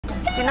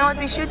you know what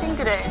we're shooting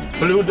today?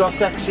 Blue Dot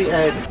Taxi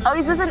ad. Oh,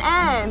 is this an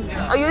ad?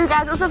 Are you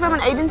guys also from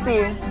an agency?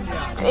 An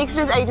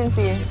extras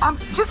agency? I'm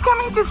just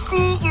coming to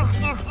see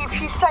if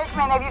she's safe,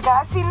 man. Have you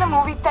guys seen the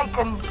movie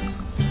Taken?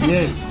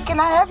 Yes. Can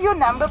I have your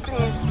number,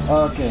 please?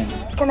 Okay.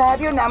 Can I have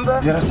your number?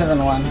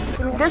 071.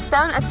 Just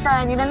don't, it's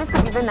fine. You don't have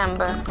to give the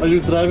number. Are you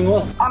driving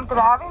off? I'm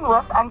driving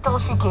with until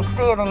she gets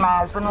there, then my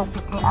husband will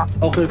pick me up.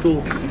 Okay,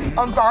 cool.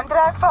 And don't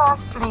drive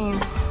fast, please.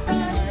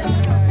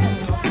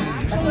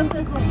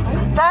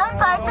 Don't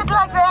bite it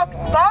like that.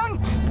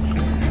 Don't.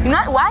 You're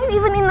not, why are you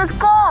even in this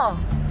car?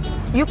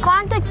 You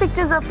can't take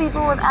pictures of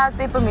people without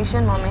their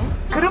permission, mommy.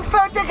 Group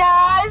photo,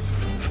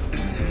 guys.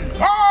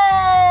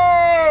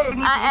 Hey!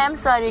 I am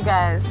sorry,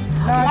 guys.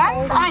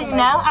 Once I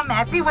know I'm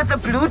happy with the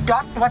blue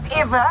dot,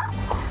 whatever,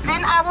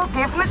 then I will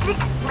definitely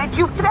let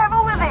you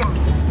travel with him.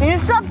 Can you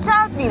stop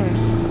shouting?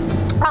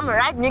 I'm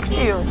right next to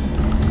you.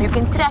 You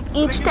can track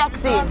each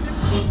taxi.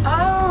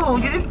 Oh,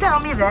 you didn't tell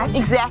me that.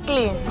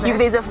 Exactly. If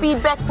there's a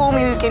feedback for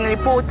me, you can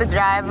report the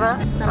driver.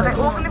 Are they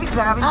all going to be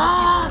driving?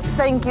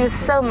 Thank you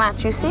so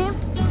much. You see,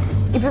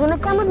 if you're going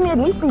to come with me, at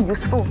least be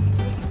useful.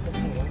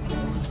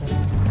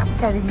 I'm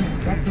telling you,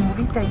 that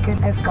movie Taken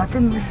has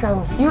gotten me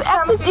so... You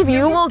act as if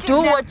you will do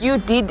what you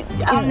did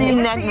I'll in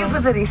never that see you movie.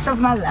 for the rest of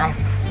my life.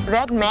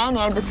 That man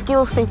had the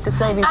skill set to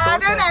save his daughter. I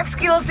don't have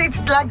skill sets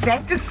like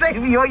that to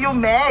save you. You're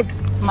mad.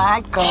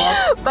 My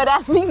God. But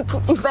I think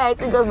if I had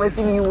to go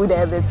missing, you would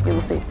have that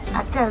skill set.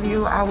 I tell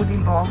you, I would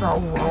involve the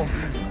whole world.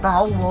 The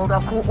whole world.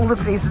 I'll call all the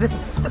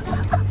presidents.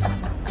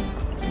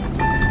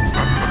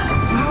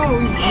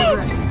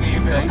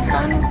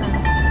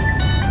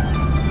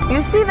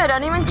 You see, they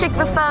don't even check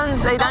the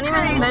phones. They don't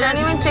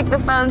even check the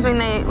phones when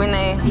they.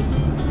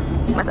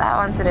 Must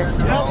I answer it?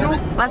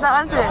 Must I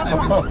answer it?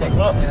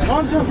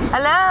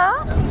 Hello?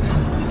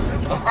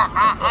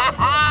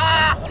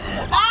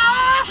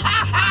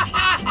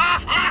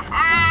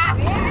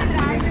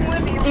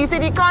 You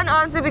said he can't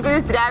answer because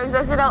he's driving, so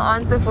I said I'll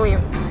answer for you.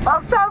 Well,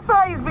 so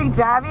far he's been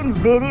driving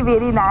very,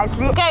 very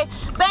nicely. Okay,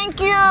 thank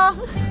you.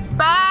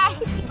 Bye.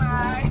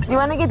 Bye. You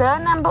want to get her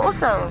number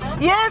also?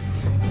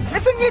 Yes.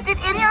 Listen, did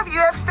any of you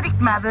have strict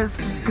mothers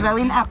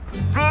growing up?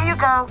 There you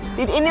go.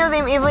 Did any of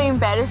them ever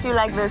embarrass you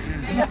like this?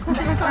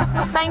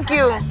 Thank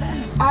you.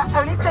 I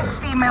only take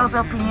females'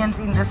 opinions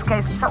in this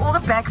case. So all the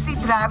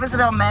backseat drivers that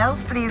are males,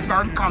 please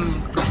don't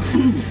comment.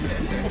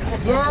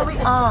 Here we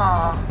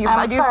are. Do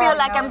you feel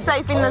like I'm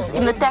safe in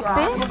the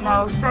taxi?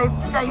 No, say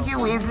thank you,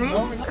 Wesley.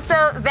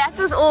 So that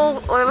was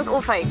all, or it was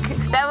all fake?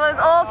 That was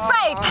all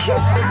fake!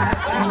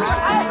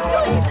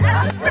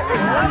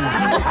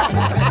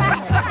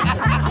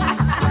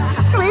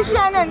 Please,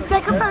 Shannon,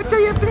 take a photo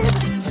here,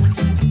 please.